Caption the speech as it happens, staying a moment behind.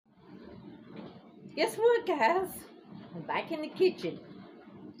Guess what, guys? I'm back in the kitchen.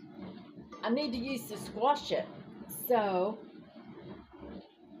 I need to use the squash it. So,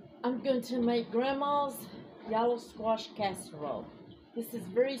 I'm going to make Grandma's yellow squash casserole. This is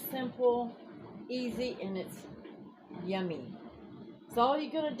very simple, easy, and it's yummy. So all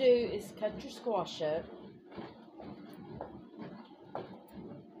you're going to do is cut your squash up.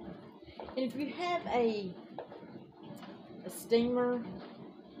 And if you have a steamer,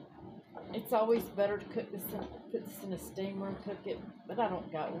 it's always better to put this in a steamer and cook it, but I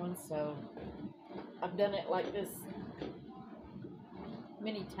don't got one, so I've done it like this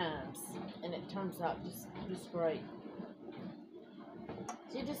many times, and it turns out just great.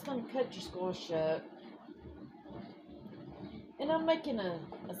 So you're just going to cut your squash up, and I'm making a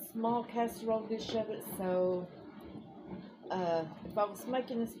small casserole dish of it, so if I was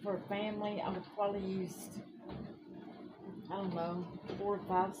making this for a family, I would probably use, I don't know, 4 or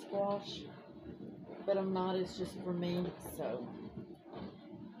 5 squash, but I'm not, it's just for me, so.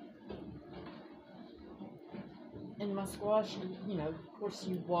 And my squash, you know, of course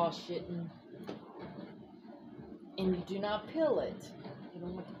you wash it, and you do not peel it. You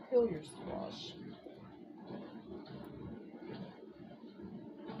don't have to peel your squash.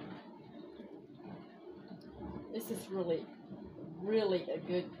 This is really a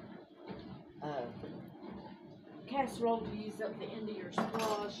good casserole to use up the end of your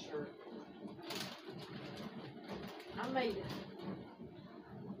squash. Or I made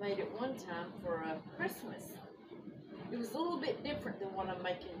it one time for Christmas. It was a little bit different than what I'm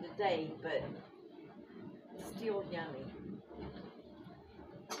making today, but still yummy.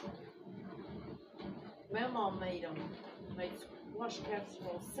 Mama made squash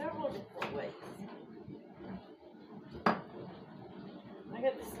casserole several different ways. I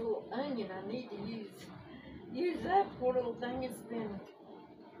got this little onion I need to use up. Poor little thing has been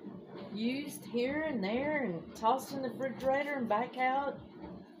used here and there and tossed in the refrigerator and back out.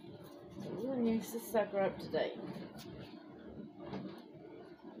 So we're going to use this sucker up today.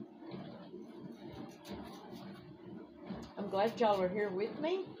 I'm glad y'all are here with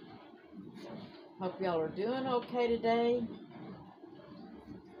me. Hope y'all are doing okay today.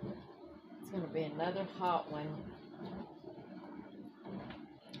 It's going to be another hot one.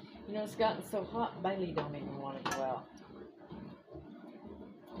 You know, it's gotten so hot, Bailey don't even want to go out.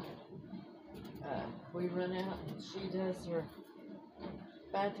 We run out and she does her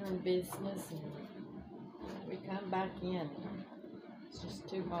bathroom business and we come back in. It's just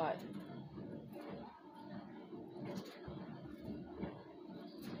too hot.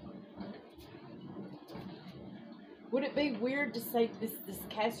 Would it be weird to say this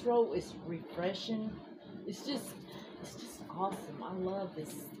casserole is refreshing? It's just awesome. I love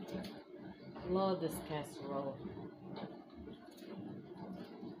this. Love this casserole.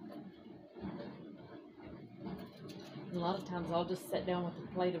 A lot of times I'll just sit down with a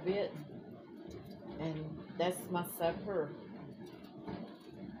plate of it, and that's my supper.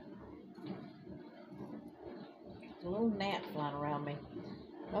 A little gnat flying around me.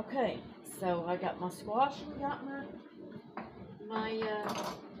 Okay, so I got my squash and got my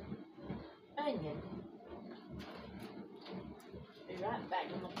onion. Be right back.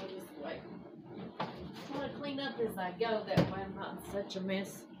 I'm gonna put this away. I'm gonna clean up as I go. That way I'm not in such a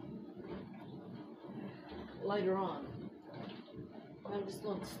mess later on. I'm just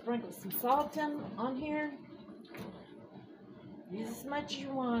going to sprinkle some salt on here. Use as much as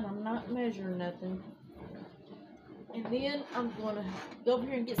you want. I'm not measuring nothing. And then I'm going to go over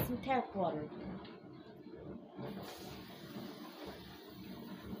here and get some tap water.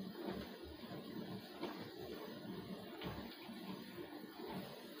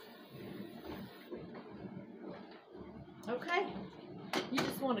 Okay. You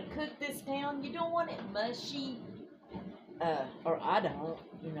just want to cook this down. You don't want it mushy. Or I don't,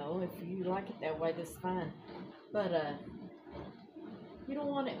 you know, if you like it that way, that's fine. But, you don't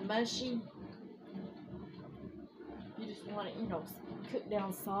want it mushy. You just want it, you know, cooked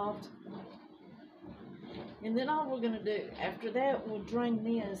down soft. And then all we're going to do, after that, we'll drain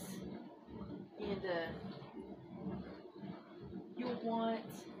this. And, you'll want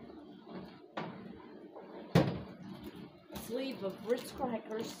a sleeve of Ritz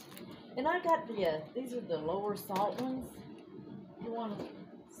crackers. And I got these are the lower salt ones. You want a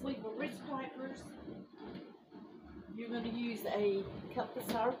sleeve of Ritz crackers. You're going to use a cup of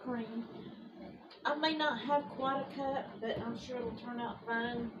sour cream. I may not have quite a cup, but I'm sure it'll turn out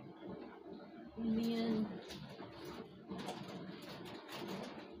fine. And then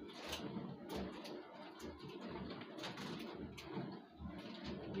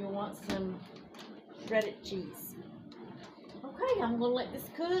you'll want some shredded cheese. Okay, I'm going to let this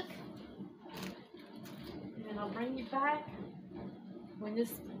cook. And I'll bring you back when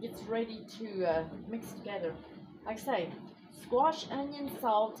this gets ready to mix together. Like I say, squash, onion,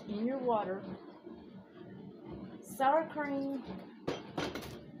 salt in your water, sour cream,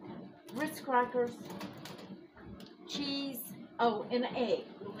 Ritz crackers, cheese, oh, and an egg.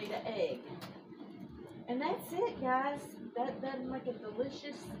 You'll need an egg. And that's it, guys. That'll make a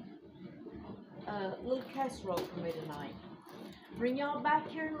delicious little casserole for me tonight. Bring y'all back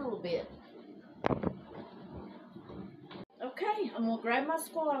here in a little bit. Okay, I'm gonna grab my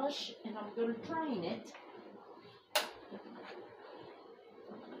squash and I'm gonna drain it.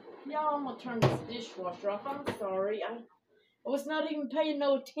 Y'all, I'm gonna turn this dishwasher off. I'm sorry. I was not even paying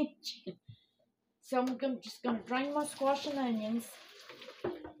no attention. So I'm just gonna drain my squash and onions.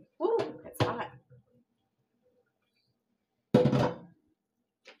 Woo, it's hot.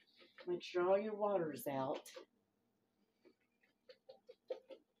 Make sure all your water is out.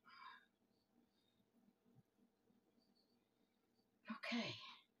 Okay.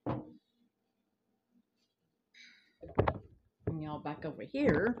 Bring y'all back over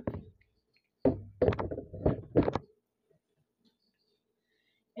here.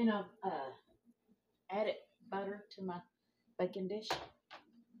 And I've added butter to my baking dish.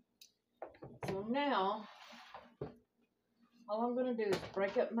 So now, all I'm going to do is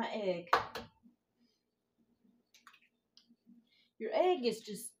break up my egg. Your egg is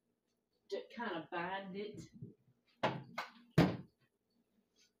just to kind of bind it.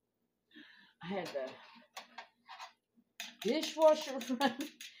 I had the dishwasher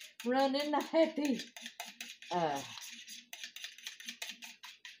running. I had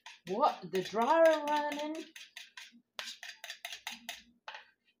the dryer running.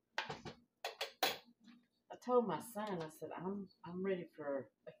 I told my son, I said, I'm ready for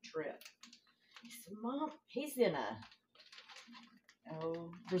a trip. He said, Mom, he's in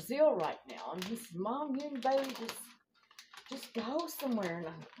Brazil right now, and he said, Mom, you and baby just go somewhere.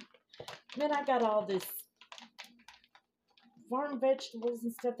 And then I got all this farm vegetables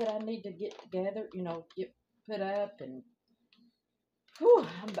and stuff that I need to get together, get put up, and whew,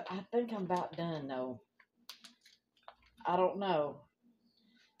 I think I'm about done though. I don't know.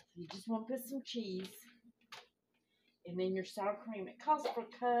 You just want to put some cheese, and then your sour cream. It calls for a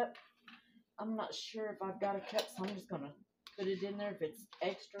cup. I'm not sure if I've got a cup, so I'm just gonna put it in there. If it's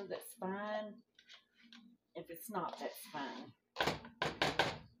extra, that's fine. If it's not, that's fine.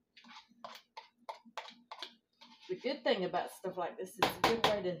 The good thing about stuff like this is a good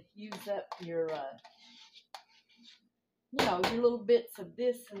way to use up your, your little bits of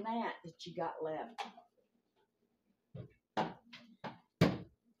this and that you got left.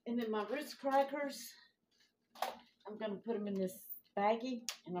 And then my Ritz crackers, I'm going to put them in this baggie,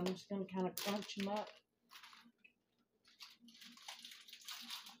 and I'm just going to kind of crunch them up.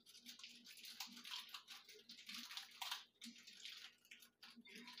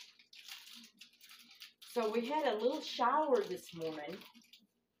 So we had a little shower this morning.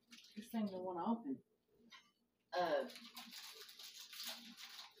 This thing I want to open.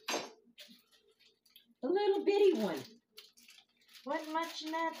 A little bitty one. Wasn't much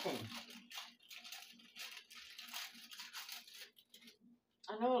nothing.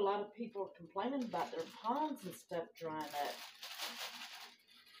 I know a lot of people are complaining about their ponds and stuff drying up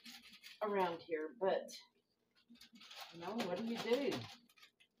around here, but what do?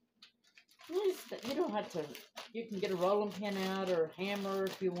 You don't have to. You can get a rolling pin out or a hammer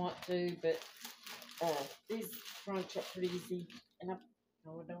if you want to, but these crunch up pretty easy. And I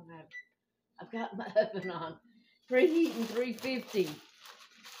don't have. I've got my oven on preheating 350.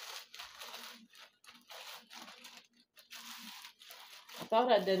 I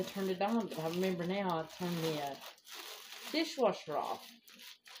thought I'd done turned it on, but I remember now I turned the dishwasher off.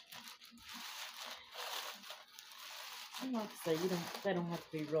 And like I say, they don't have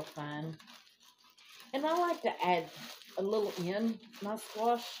to be real fine. And I like to add a little in my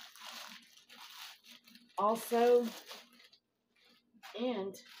squash also.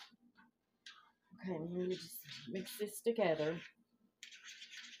 And okay, let me just mix this together.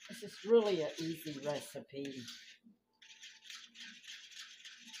 This is really an easy recipe.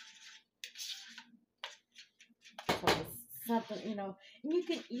 So it's something, and you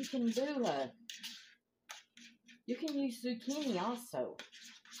can do you can use zucchini also.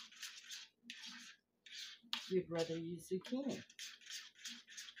 If you'd rather use zucchini.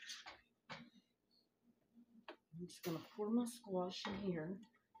 I'm just going to pour my squash in here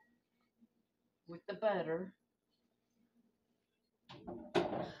with the butter.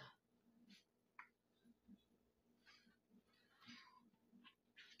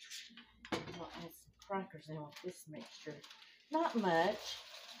 I'll add some crackers in with this mixture. Not much.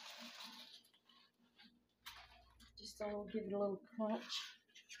 so we'll give it a little crunch.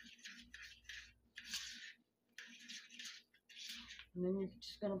 And then you're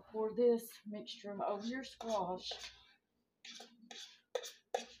just going to pour this mixture over your squash.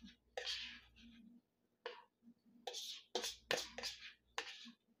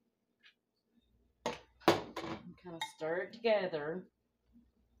 And kind of stir it together.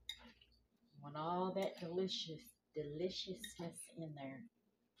 Want all that deliciousness in there.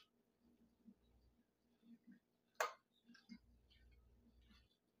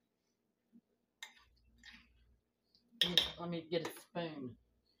 Let me get a spoon.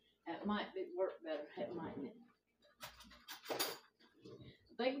 That might work better. That mightn't.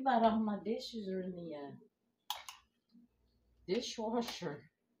 Think about all my dishes are in the dishwasher.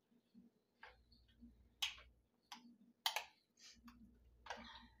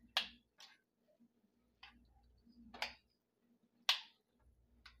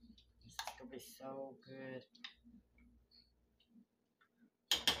 This is gonna be so good.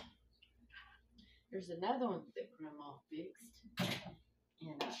 There's another one that Grandma fixed,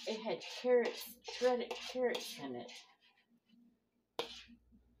 and it had carrots, shredded carrots in it.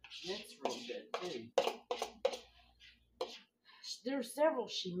 That's real good too. There are several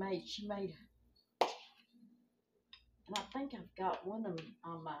she made. And I think I've got one of them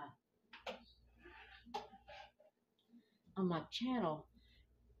on my channel.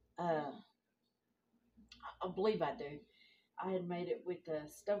 I believe I do. I had made it with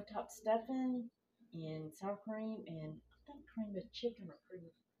stovetop stuffing and sour cream and I think cream of chicken or cream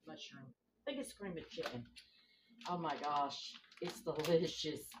of mushroom. I think it's cream of chicken. Oh my gosh, it's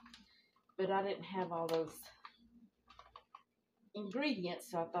delicious. But I didn't have all those ingredients,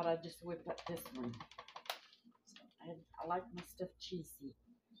 so I thought I'd just whip up this one. So I like my stuff cheesy.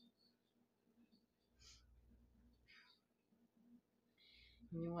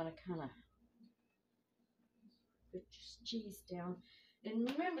 And you want to kind of put your cheese down. And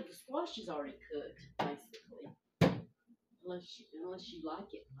remember, the squash is already cooked, basically. Unless you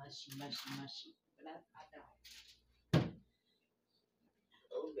like it mushy. But I don't.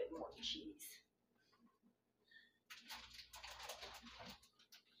 A little bit more cheese.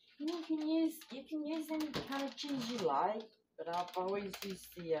 You can use any kind of cheese you like, but I've always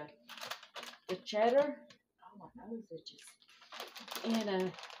used the cheddar. Oh my nose itches.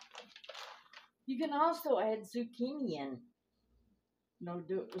 And you can also add zucchini in.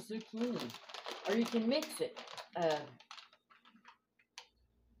 Do it with zucchini, or you can mix it.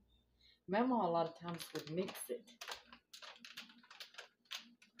 Mama a lot of times would mix it.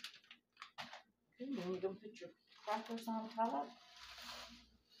 Okay, then you're gonna put your crackers on top.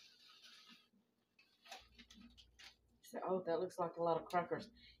 So, oh, that looks like a lot of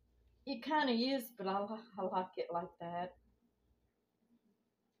crackers. It kind of is, but I like it like that.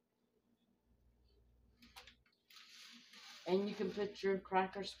 And you can put your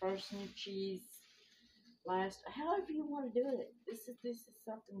crackers first and your cheese last. However you want to do it. This is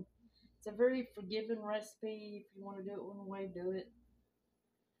something. It's a very forgiving recipe. If you want to do it one way, do it.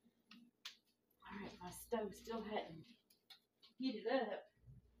 All right, my stove still hadn't heated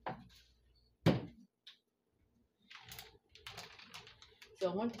up.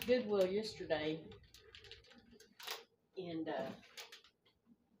 So I went to Goodwill yesterday, and I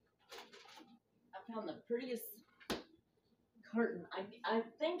found the prettiest curtain. I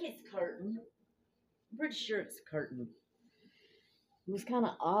think it's curtain. I'm pretty sure it's curtain. It was kind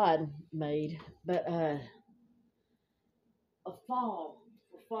of odd made, but a fall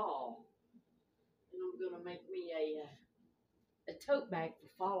for fall. And I'm gonna make me a tote bag for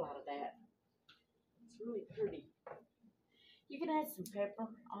fall out of that. It's really pretty. You can add some pepper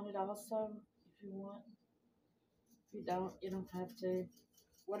on it also if you want. If you don't, you don't have to.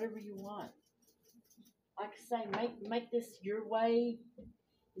 Whatever you want. Like I say, make this your way.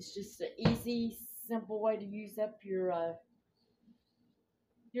 It's just an easy, simple way to use up your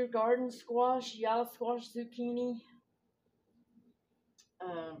garden squash, yellow squash, zucchini.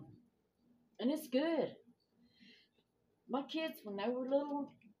 And it's good. My kids, when they were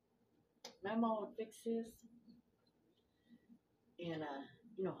little, my mom would fix this. And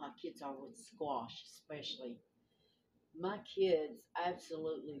you know how kids are with squash, especially. My kids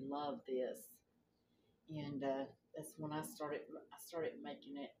absolutely love this. And that's when I started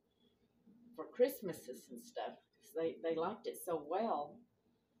making it for Christmases and stuff. They liked it so well.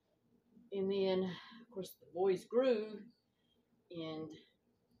 And then, of course, the boys grew, and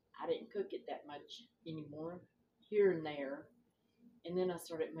I didn't cook it that much anymore, here and there. And then I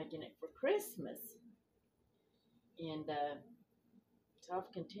started making it for Christmas. And so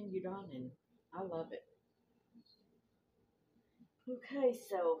I've continued on, and I love it. Okay,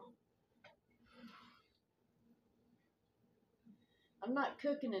 so I'm not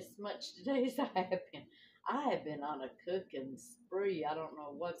cooking as much today as I have been. I have been on a cooking spree. I don't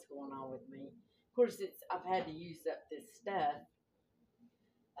know what's going on with me. Of course, I've had to use up this stuff,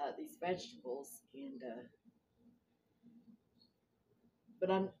 these vegetables, and but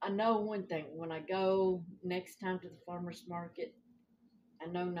I know one thing. When I go next time to the farmer's market, I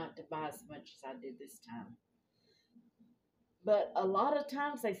know not to buy as much as I did this time. But a lot of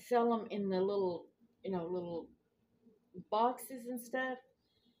times they sell them in the little, little boxes and stuff.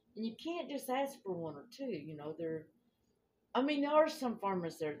 And you can't just ask for one or two. I mean, there are some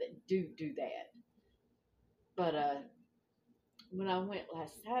farmers there that do that. But when I went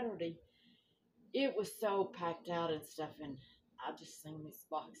last Saturday, it was so packed out and stuff, and I just seen these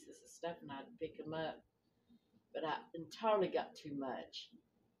boxes of stuff, and I'd pick them up. But I entirely got too much.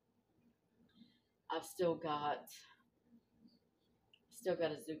 I've still got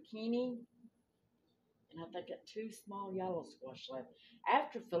a zucchini, and I think I got two small yellow squash left.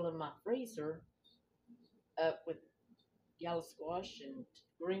 After filling my freezer up with yellow squash and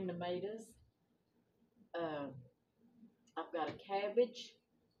green tomatoes, um, I've got a cabbage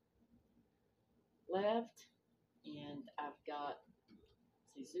left, and I've got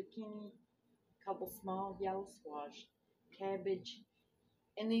zucchini, a couple small yellow squash, cabbage,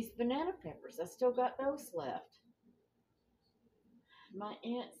 and these banana peppers. I still got those left. My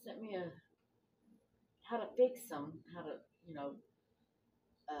aunt sent me how to fix them, how to you know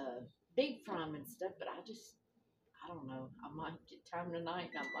uh, deep fry them and stuff. But I don't know. I might get time tonight,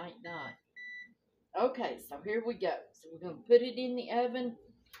 and I might not. Okay, so here we go. So we're gonna put it in the oven,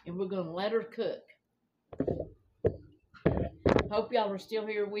 and we're gonna let her cook. Hope y'all are still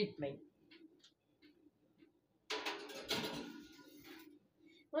here with me.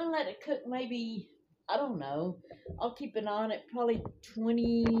 We'll let it cook maybe, I don't know. I'll keep it on at probably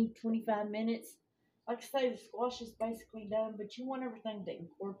 20, 25 minutes. Like I say, the squash is basically done, but you want everything to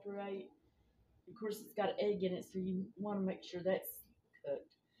incorporate. Of course, it's got egg in it, so you want to make sure that's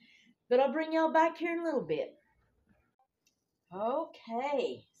cooked. But I'll bring y'all back here in a little bit.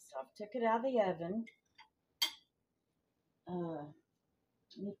 Okay, so I've took it out of the oven.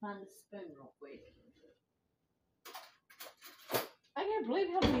 Let me find the spoon real quick. I can't believe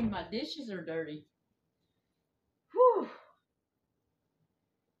how many of my dishes are dirty. Whew.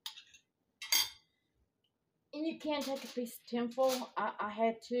 And you can take a piece of tinfoil. I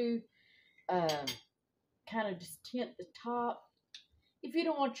had to kind of just tint the top. If you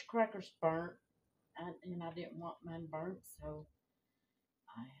don't want your crackers burnt, and I didn't want mine burnt, so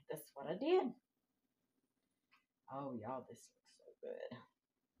that's what I did. Oh, y'all, this looks so good.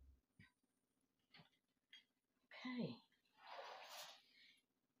 Okay.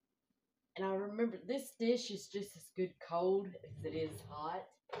 And I remember this dish is just as good cold as it is hot.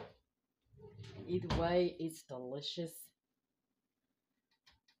 Either way, it's delicious.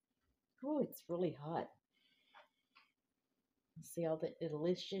 Oh, it's really hot. See all the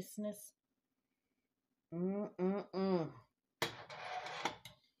deliciousness? Let's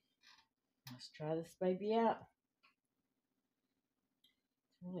try this baby out.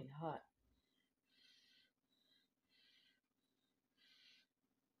 It's really hot.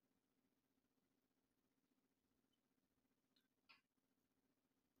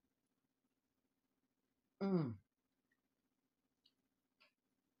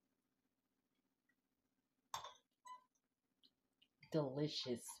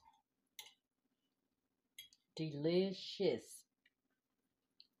 Delicious. Delicious.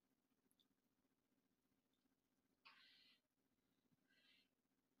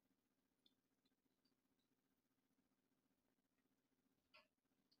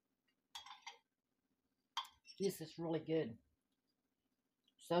 This is really good.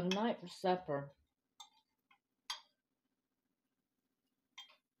 So tonight for supper,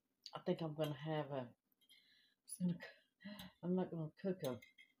 I think I'm gonna have I'm not gonna cook a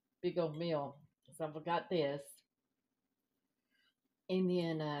big old meal because I've got this, and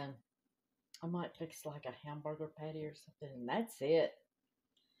then I might fix like a hamburger patty or something, and that's it.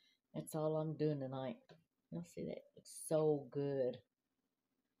 That's all I'm doing tonight. You'll see that looks so good.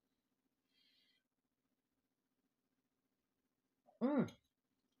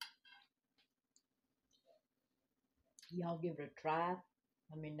 Y'all give it a try.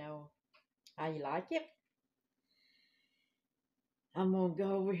 Let me know how you like it. I'm gonna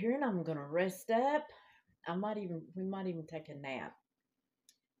go over here and I'm gonna rest up. We might even take a nap.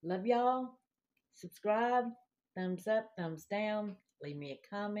 Love y'all. Subscribe, thumbs up, thumbs down, leave me a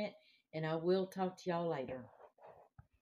comment, and I will talk to y'all later.